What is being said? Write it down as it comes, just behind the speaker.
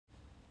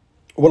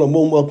Well, a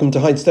warm welcome to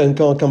Highstone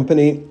Car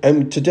Company,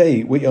 and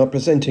today we are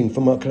presenting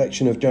from our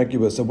collection of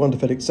Jaguars a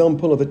wonderful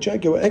example of a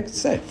Jaguar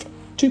XF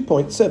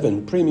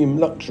 2.7 premium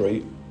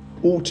luxury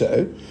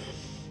auto,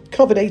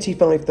 covered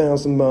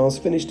 85,000 miles,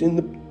 finished in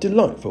the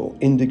delightful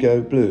Indigo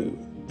Blue.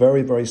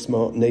 Very, very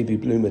smart navy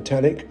blue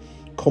metallic,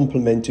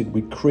 complemented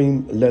with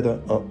cream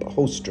leather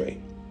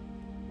upholstery.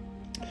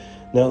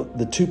 Now,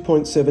 the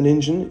 2.7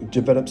 engine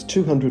develops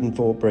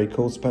 204 brake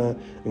horsepower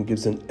and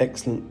gives an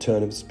excellent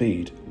turn of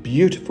speed.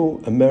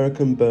 Beautiful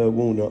American burr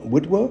walnut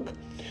woodwork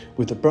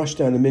with the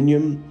brushed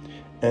aluminium,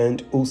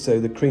 and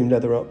also the cream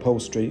leather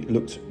upholstery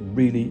looks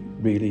really,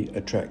 really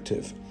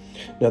attractive.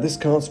 Now, this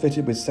car's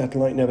fitted with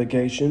satellite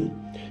navigation.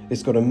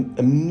 It's got an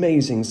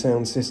amazing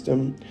sound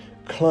system,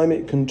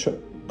 climate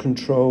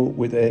control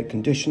with air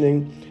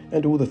conditioning,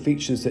 and all the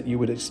features that you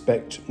would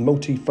expect: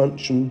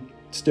 multi-function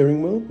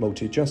steering wheel,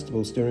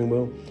 multi-adjustable steering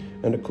wheel,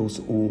 and of course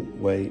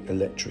all-way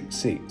electric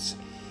seats.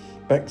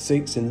 Back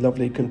seats in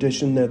lovely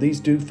condition. Now, these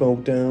do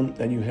fold down,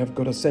 and you have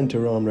got a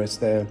centre armrest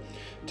there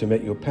to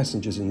make your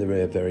passengers in the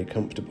rear very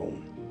comfortable.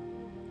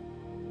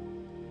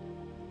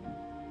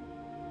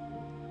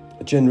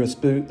 A generous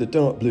boot. The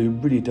dark blue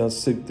really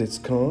does suit this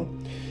car.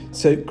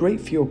 So great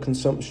fuel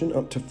consumption,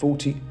 up to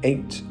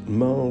 48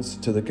 miles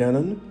to the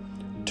gallon.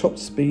 Top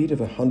speed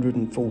of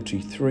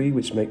 143,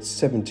 which makes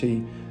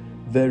 70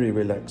 very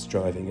relaxed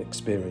driving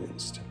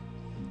experienced.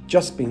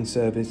 Just been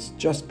serviced,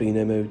 just been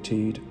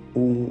MOT'd,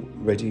 all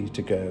ready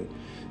to go.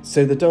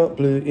 So the dark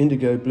blue,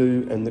 indigo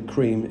blue, and the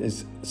cream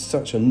is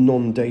such a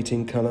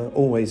non-dating colour,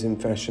 always in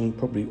fashion,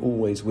 probably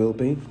always will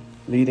be.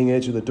 Leading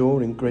edge of the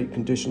door in great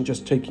condition,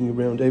 just taking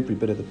around every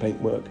bit of the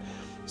paintwork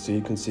so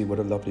you can see what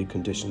a lovely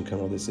condition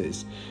car this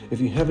is.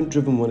 If you haven't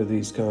driven one of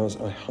these cars,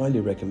 I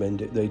highly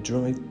recommend it. They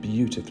drive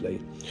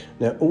beautifully.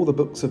 Now, all the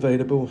books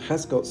available,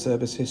 has got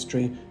service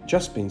history,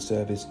 just been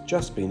serviced,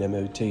 just been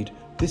MOT'd.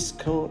 This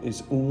car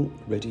is all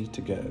ready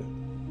to go.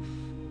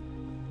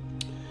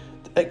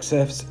 The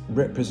XFs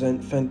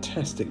represent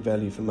fantastic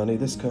value for money.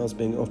 This car's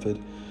being offered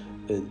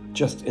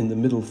just in the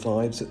middle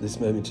fives at this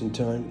moment in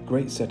time.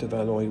 Great set of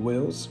alloy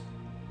wheels.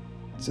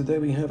 So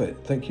there we have it.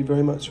 Thank you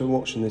very much for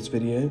watching this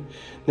video.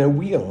 Now,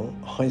 we are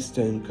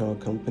Highstone Car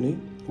Company.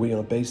 We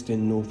are based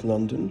in North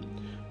London,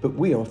 but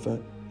we offer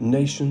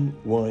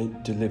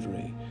nationwide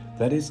delivery.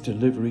 That is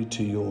delivery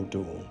to your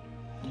door.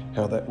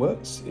 How that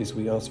works is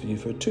we ask for you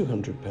for a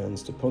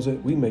 £200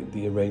 deposit. We make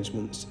the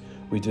arrangements.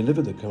 We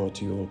deliver the car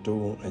to your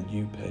door, and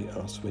you pay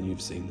us when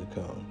you've seen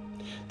the car.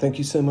 Thank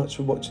you so much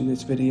for watching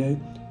this video.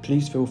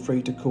 Please feel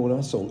free to call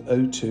us on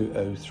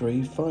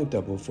 0203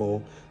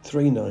 544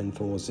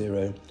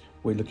 3940.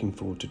 We're looking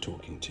forward to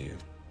talking to you.